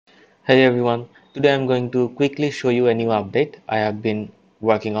Hey everyone, today I'm going to quickly show you a new update I have been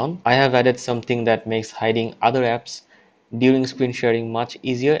working on. I have added something that makes hiding other apps during screen sharing much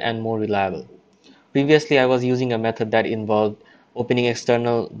easier and more reliable. Previously, I was using a method that involved opening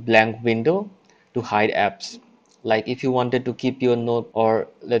external blank window to hide apps. Like if you wanted to keep your note or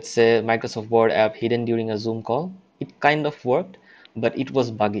let's say Microsoft Word app hidden during a Zoom call, it kind of worked, but it was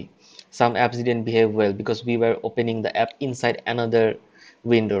buggy. Some apps didn't behave well because we were opening the app inside another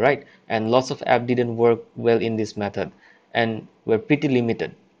window, right? And lots of apps didn't work well in this method and were pretty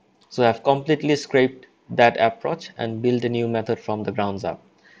limited. So I've completely scraped that approach and built a new method from the grounds up.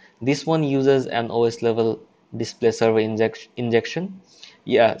 This one uses an OS level display server injection.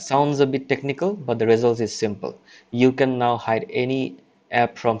 Yeah, sounds a bit technical, but the result is simple. You can now hide any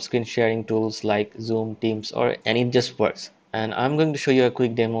app from screen sharing tools like Zoom, Teams, and it just works. And I'm going to show you a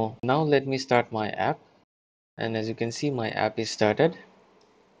quick demo. Now let me start my app. And as you can see, my app is started,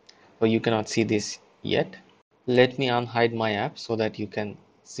 but you cannot see this yet. Let me unhide my app so that you can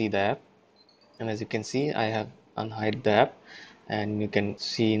see the app. And as you can see, I have unhide the app and you can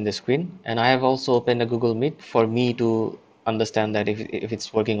see in the screen, and I have also opened a Google Meet for me to understand that if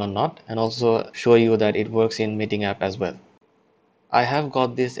it's working or not, and also show you that it works in meeting app as well. I have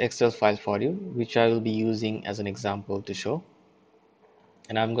got this Excel file for you which I will be using as an example to show,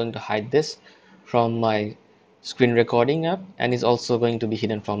 and I'm going to hide this from my screen recording app, and it's also going to be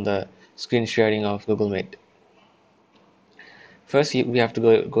hidden from the screen sharing of Google Meet. First we have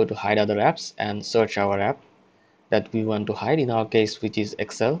to go to hide other apps and search our app that we want to hide, in our case, which is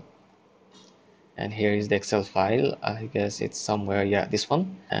Excel. And here is the Excel file. I guess it's somewhere, yeah, this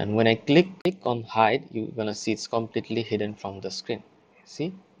one. And when I click on hide, you're gonna see it's completely hidden from the screen.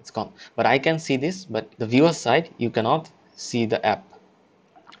 See, it's gone. But I can see this, but the viewer side you cannot see the app.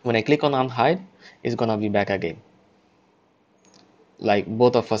 When I click on unhide, it's gonna be back again. Like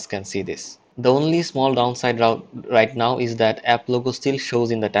both of us can see this. The only small downside right now is that app logo still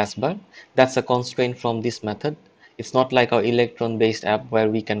shows in the taskbar. That's a constraint from this method. It's not like our Electron based app where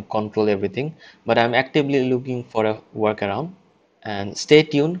we can control everything, but I'm actively looking for a workaround. And stay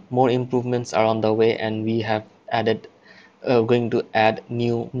tuned, more improvements are on the way, and we have added going to add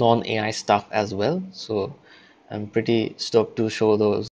new non-AI stuff as well. So I'm pretty stoked to show those.